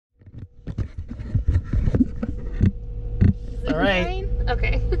All right.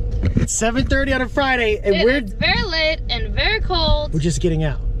 Okay. It's 7:30 on a Friday, and It's very late and very cold. we're just getting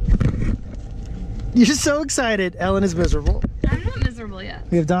out. You're so excited. Ellen is miserable. I'm not miserable yet.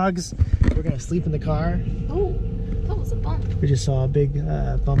 We have dogs. We're gonna sleep in the car. Oh, that was a bump. We just saw a big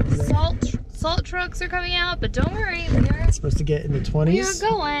bump there. Salt trucks are coming out, but don't worry, we are It's supposed to get in the 20s. We are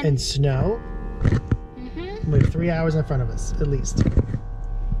going. And snow. We have 3 hours in front of us, at least.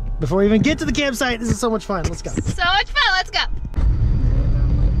 Before we even get to the campsite, this is so much fun. Let's go. So much fun. Let's go.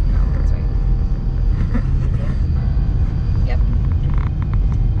 Yep.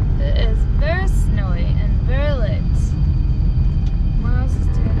 It is very snowy and very late. Miles is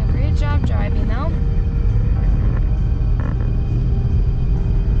doing a great job driving, though.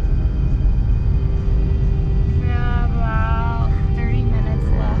 We have about 30 minutes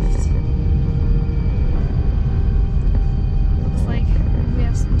left. Looks like we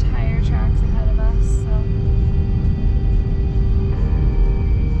have some tire tracks ahead of us, so.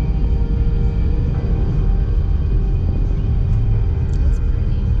 That's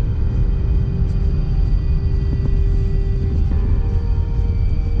pretty.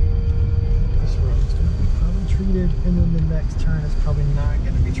 This road's gonna be probably treated, and then the next turn is probably not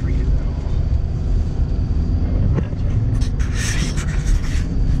gonna be treated at all. I would imagine.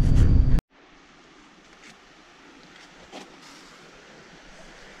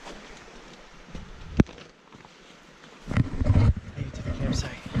 Made it to the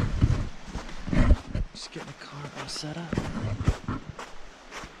campsite. Just getting the car all set up.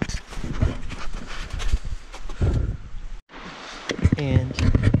 And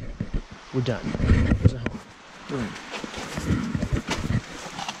we're done. There's a home. Boom.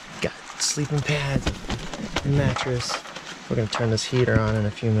 Got sleeping pads, mattress. We're gonna turn this heater on in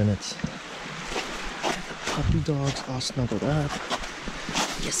a few minutes. Got the puppy dogs all snuggled up.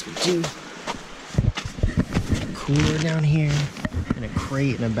 Yes, we do. Cooler down here, and a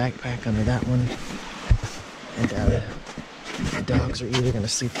crate and a backpack under that one. And the dogs are either gonna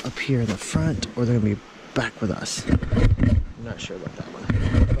sleep up here in the front, or they're gonna be back with us. I'm not sure about that one,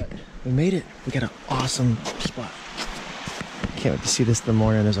 but we made it. We got an awesome spot. Can't wait to see this in the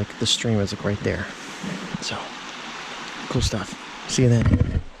morning. There's like the stream is like right there. So cool stuff. See you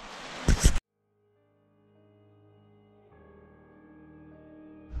then.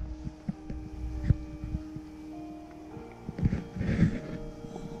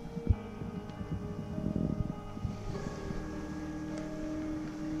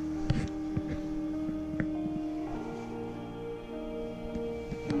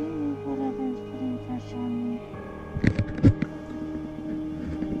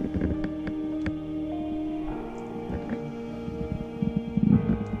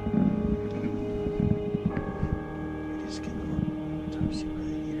 Just getting a little toasty by the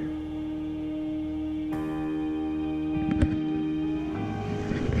heater.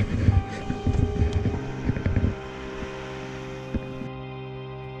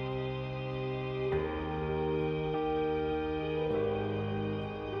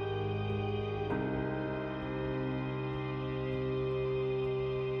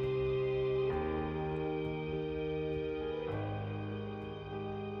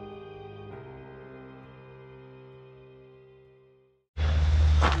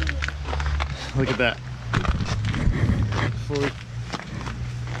 Look at that. Fully.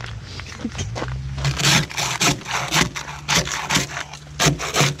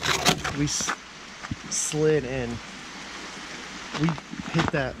 We slid in. We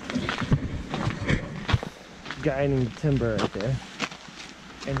hit that guiding timber right there.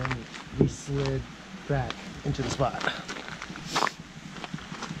 And then we slid back into the spot.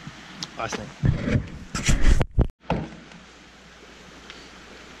 Last thing.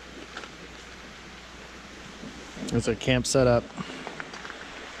 There's our camp set up.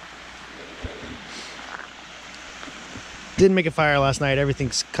 Didn't make a fire last night.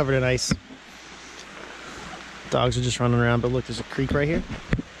 Everything's covered in ice. Dogs are just running around, but look, there's a creek right here.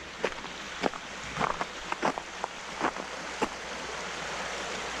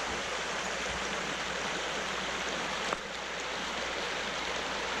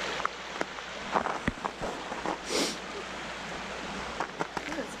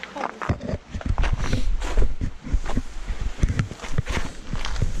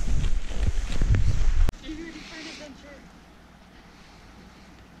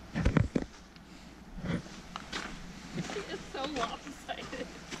 It's so lopsided.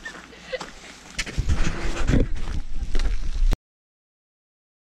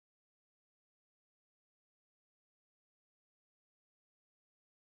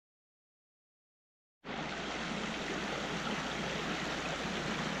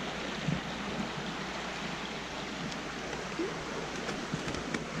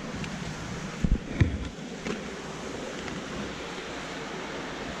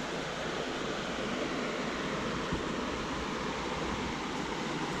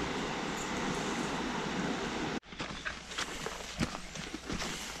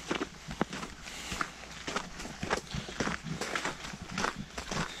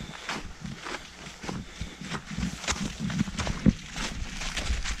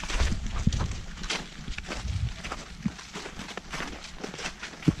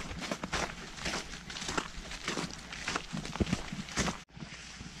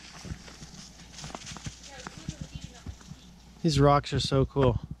 These rocks are so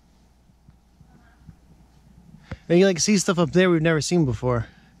cool. And you like see stuff up there we've never seen before.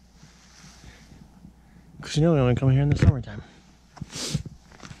 Because you know we only come here in the summertime.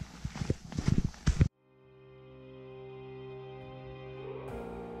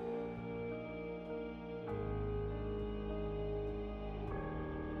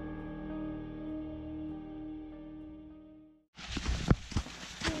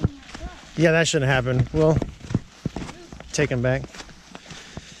 Yeah, that shouldn't happen. We'll take him back.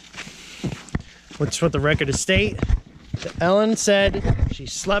 Which what the record to state. Ellen said she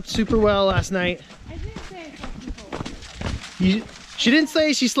slept super well last night. I didn't say I slept poorly. She didn't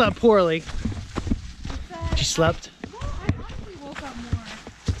say she slept poorly. I said She slept. I honestly woke up more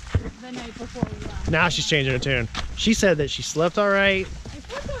the night before we left. Now she's changing her tune. She said that she slept all right. I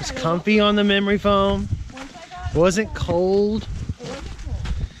slept all Was right. comfy on the memory foam. Once I got Wasn't cold. it wasn't cold.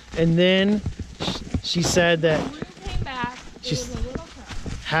 And then she said that When we came back, it She's- was a little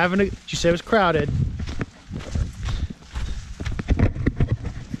crowded. she said it was crowded.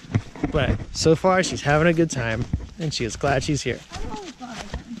 But so far she's having a good time and she is glad she's here. I always thought I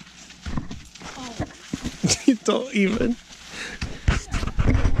did. Oh. Don't even.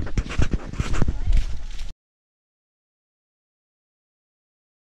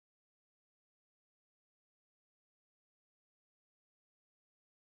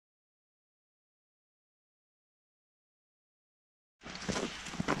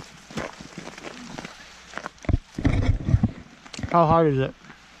 How hard is it?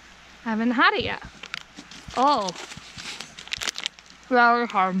 Haven't had it yet. Oh. Very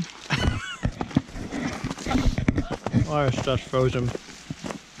hard. Oh, it's just frozen.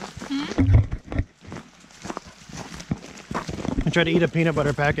 I tried to eat a peanut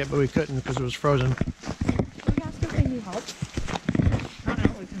butter packet, but we couldn't because it was frozen. Can we ask if they need help? I don't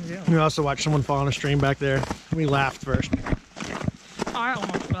know what we can do. We also watched someone fall in a stream back there. We laughed first. I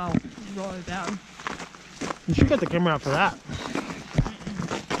almost fell. It was really bad. You should get the camera out for that.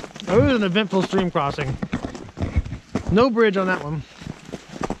 It was an eventful stream crossing. No bridge on that one.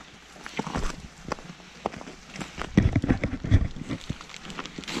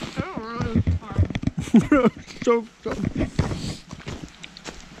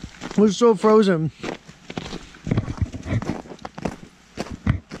 It was so frozen.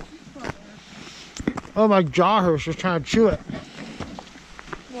 Oh, my jaw hurts just trying to chew it.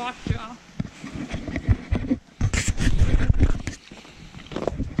 Wash jaw.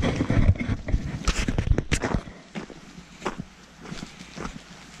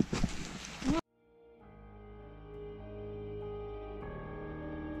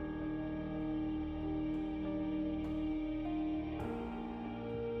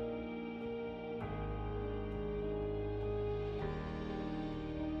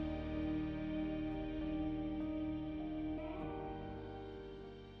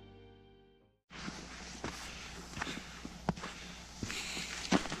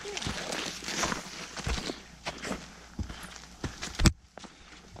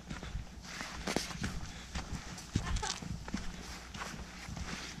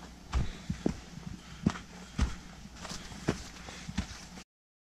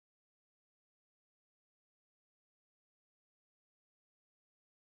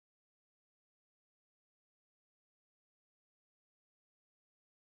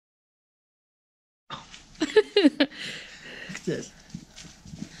 Look at this.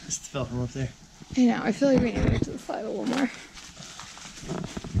 This fell from up there. I know. I feel like we need to move to the side a little more.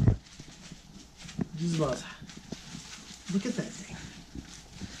 This is about. Look at that thing.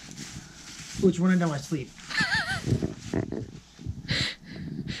 Oh, it's running down my sleeve.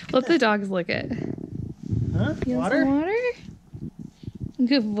 Let the dogs lick it. Huh? You want some water?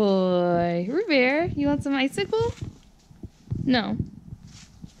 Good boy. Revere, you want some icicle? No.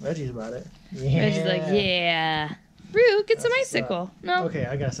 Reggie's about it. Yeah. Reggie's like, yeah. Rue, get some icicle. No. Okay,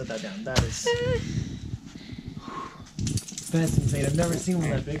 I gotta set that down. That is. That's insane. I've never seen one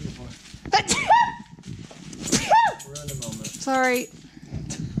that big before. Run a moment. Sorry.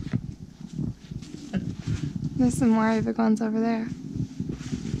 There's some more big ones over there. I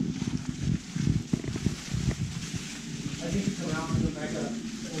think it's around and go back up.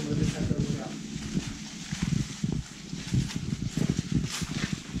 And we'll just have to look out.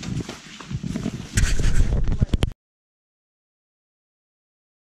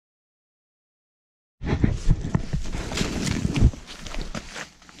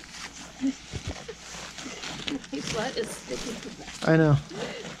 My butt is sticking to that. I know.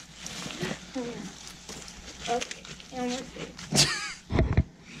 Okay, and we're safe.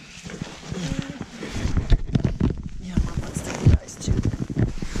 Yeah, my butt's sticking, guys, too.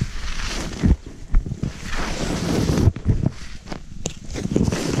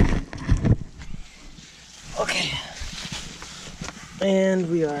 And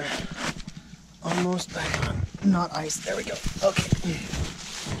we are almost back on not ice. There we go. Okay.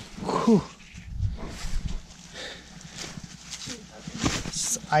 Whew.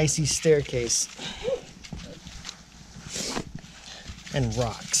 Icy staircase and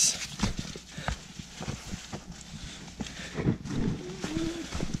rocks.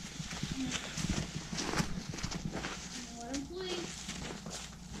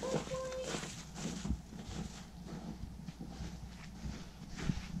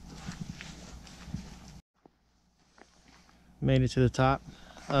 Made it to the top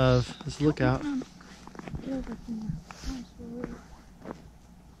of this lookout. You're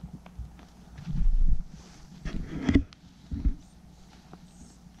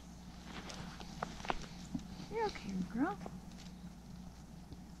okay, girl.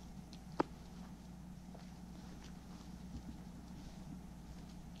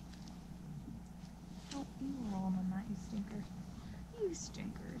 Oh, you were rolling on that, you stinker. You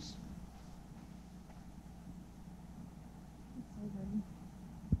stinkers. It's so dirty.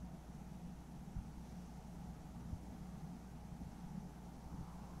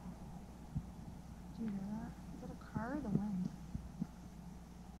 Do you hear that? Is that a car or the wind?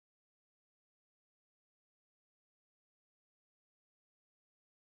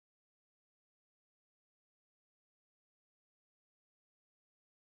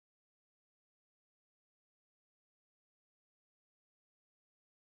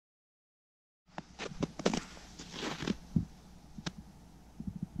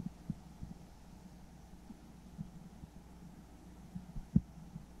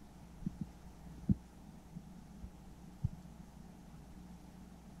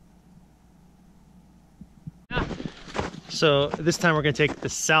 So this time we're gonna take the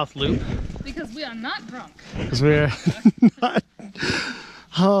south loop. Because we are not drunk. Because we're not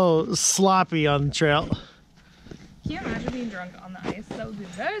sloppy on the trail. Can you imagine being drunk on the ice? That would be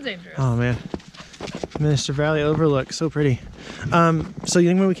very dangerous. Oh man. Minister Valley overlook, so pretty. So you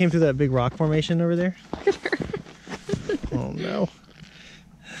think when we came through that big rock formation over there? Oh no.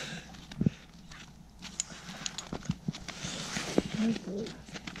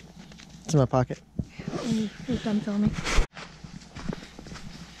 It's in my pocket. You're done filming.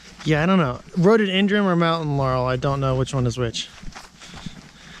 Yeah, I don't know. Rhododendron or mountain laurel, I don't know which one is which.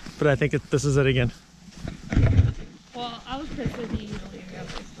 But I think this is it again. Well, I was pissed at you leaving out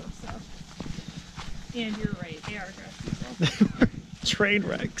Facebook stuff. And you're right, they are dressed people. They were train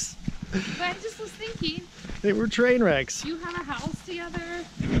wrecks. But I just was thinking, They were train wrecks. you have a house together,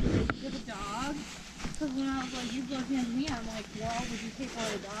 you have a dog. Because when I was like, you looking at me, I'm like, well, would you take one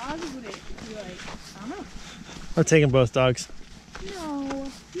of the dogs? Would it be like, I don't know. I'm taking both dogs. No,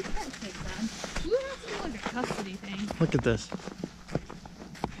 you can't take them. We would have to do like a custody thing. Look at this.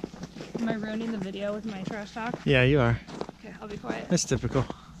 Am I ruining the video with my trash talk? Yeah, you are. Okay, I'll be quiet. That's typical.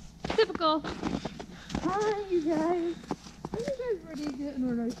 Typical. Hi, you guys. Are you guys ready to get in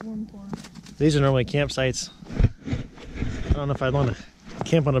a nice warm corn? These are normally campsites. I don't know if I'd want to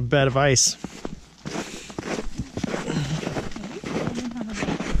camp on a bed of ice.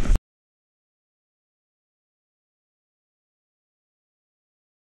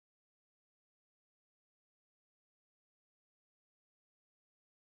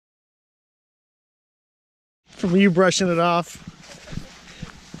 From you brushing it off.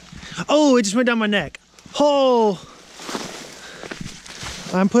 Oh, it just went down my neck. Oh!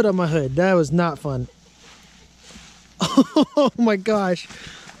 I'm put on my hood. That was not fun. Oh my gosh.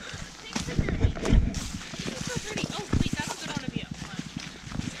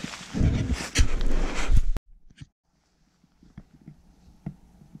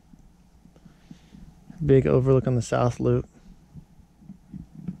 Big overlook on the south loop.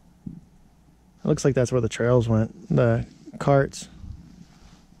 It looks like that's where the trails went, the carts.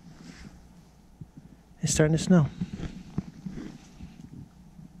 It's starting to snow.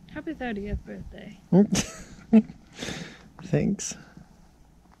 Happy 30th birthday. Thanks.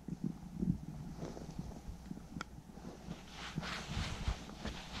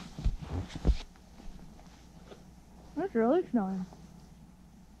 It's really snowing.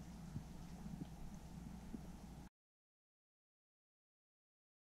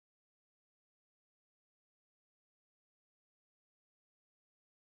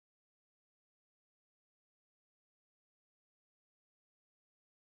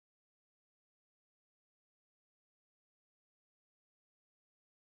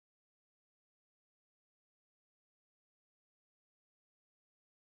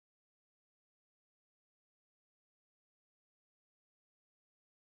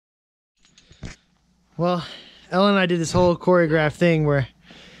 Well, Ellen and I did this whole choreographed thing where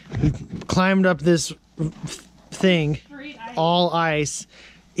we climbed up this thing. 3 all ice.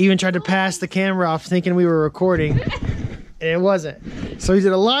 Even tried to pass the camera off thinking we were recording. And it wasn't. So we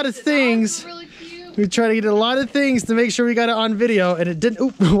did a lot of things. Really cute. We tried to get a lot of things to make sure we got it on video, and it didn't.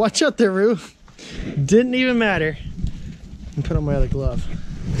 Oop, watch out there, Rue. Didn't even matter. And put on my other glove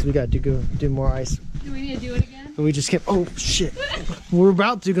because we got to go do more ice. Do we need to do it again? But we just kept. Oh shit! We're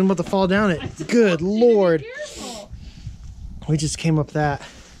about to. I'm about to fall down it. Good lord! We just came up that,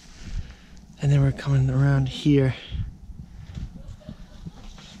 and then we're coming around here.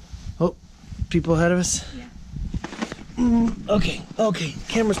 Oh, people ahead of us. Yeah. Okay.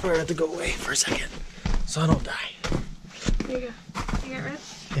 Camera's probably have to go away for a second, so I don't die. Here you go. You got Red?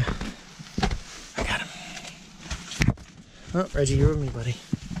 Yeah. I got him. Oh, Reggie, you're with me, buddy.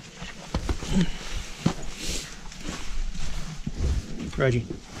 Reggie.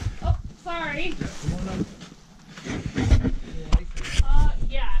 Oh, sorry.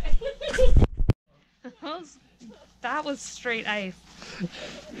 Yeah. That was straight ice.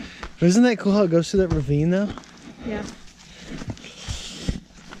 Isn't that cool how it goes through that ravine, though? Yeah.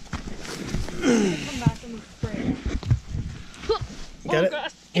 Come back in the spray. Got it?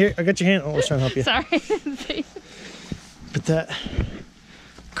 Gosh. Here, I got your hand. Oh, I was trying to help you. Sorry. But that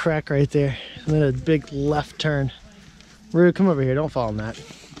crack right there, and then a big left turn. Rue, come over here. Don't fall in that.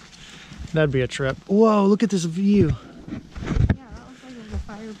 That'd be a trip. Whoa, look at this view. Yeah, that looks like it was a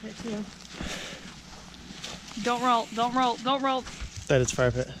fire pit too. Don't roll, don't roll, don't roll. That is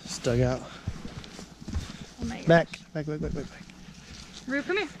fire pit. It's dug out. Oh my Back. Back. Rue,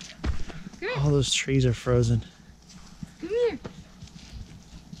 come here. Come here. All those trees are frozen. Come here.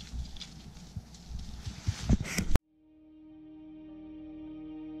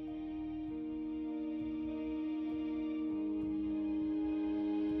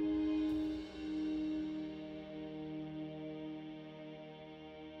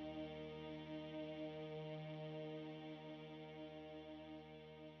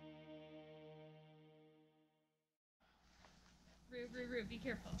 Rue, be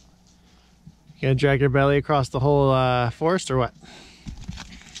careful. You gonna drag your belly across the whole forest or what?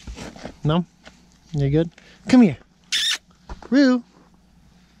 No? You good? Come here. Rue.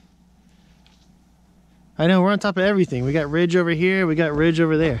 I know, we're on top of everything. We got ridge over here, we got ridge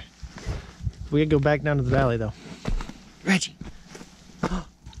over there. We gotta go back down to the valley though. Reggie. Oh,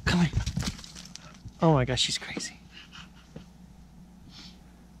 come here. Oh my gosh, she's crazy.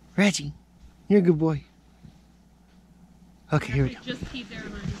 Reggie, you're a good boy. Okay, here we go. Just keep there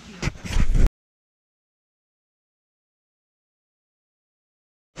and let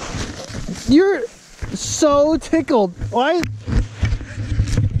You're so tickled. Why?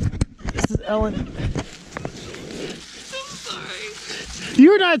 This is Ellen. I'm sorry.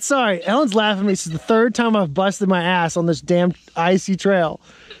 You're not sorry. Ellen's laughing at me. This is the third time I've busted my ass on this damn icy trail.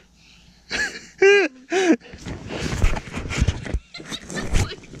 It's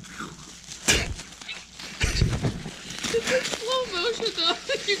in slow motion though.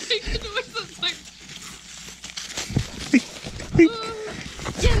 You make the noise that's like.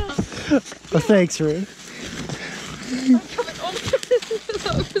 Get up. Oh, thanks, Rue. Is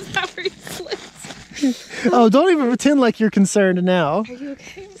that where you slipped? Oh, don't even pretend like you're concerned now. Are you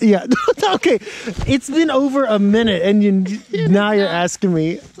okay? Yeah, okay. It's been over a minute and now you're asking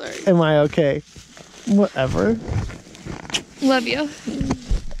me, Sorry. am I okay? Whatever. Love you.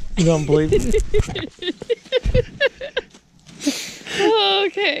 You don't believe me?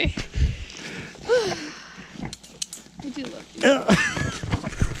 Okay. I do love you.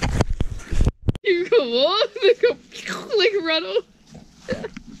 You go on, like Ruddle.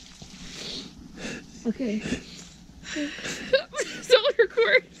 Okay. Don't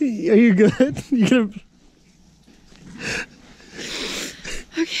record. Are you good? You gonna...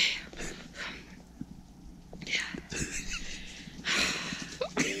 Okay.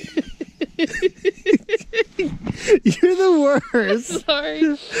 You're the worst.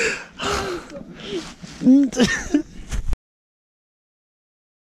 Sorry.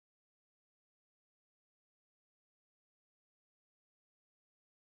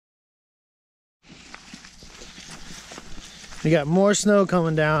 We got more snow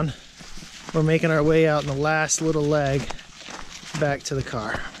coming down. We're making our way out in the last little leg back to the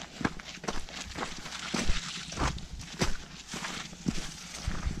car.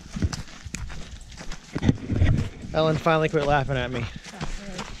 Ellen finally quit laughing at me.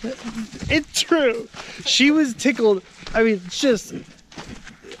 It's true. She was tickled. I mean, just...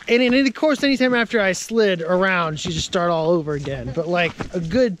 And of course, anytime after I slid around, she just started all over again. But like a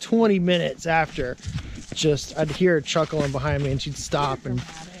good 20 minutes after, just I'd hear her chuckling behind me and she'd stop and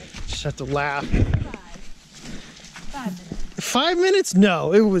just have to laugh. 5 minutes. 5 minutes?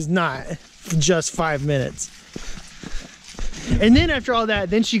 No, it was not just 5 minutes. And then after all that,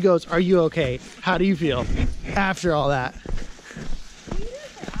 then she goes, "Are you okay? How do you feel?" After all that.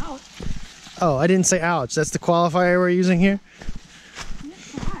 Oh, I didn't say ouch. That's the qualifier we're using here?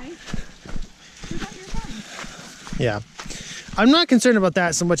 Yeah. I'm not concerned about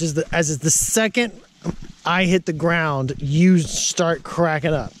that so much as the second I hit the ground, you start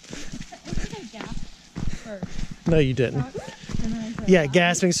cracking up. No, you didn't. Yeah,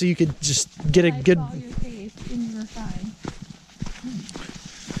 gasping so you could just get a good... I saw your face and you were fine.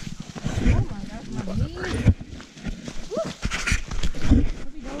 Oh my gosh, my knees.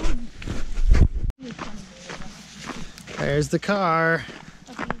 There's the car.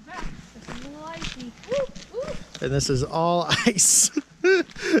 Okay, he's back. This is a little icy. And this is all ice.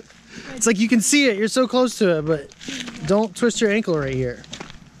 It's like you can see it. You're so close to it, but don't twist your ankle right here.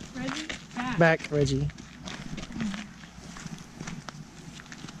 Reggie, back. Back, Reggie.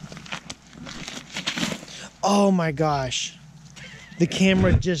 Oh my gosh. The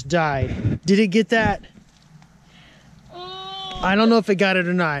camera just died. Did it get that? Oh, I don't know if it got it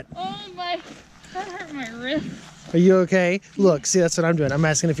or not. oh my, that hurt my wrist. Are you okay? Look, see, that's what I'm doing. I'm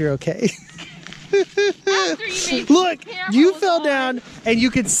asking if you're okay. After you made Look, the camera you was fell on. down and you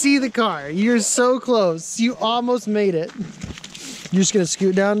could see the car. You're so close. You almost made it. You're just gonna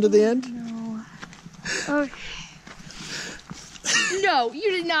scoot down to the end? No. Okay. No,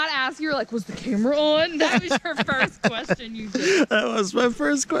 you did not ask. You were like, was the camera on? That was your first question you did. That was my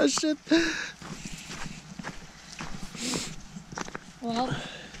first question. Well,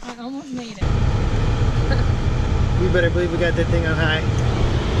 I almost made it. You better believe we got that thing on high.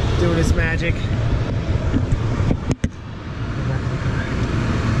 Doing its magic.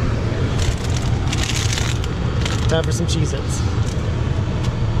 Time for some Cheez-Its.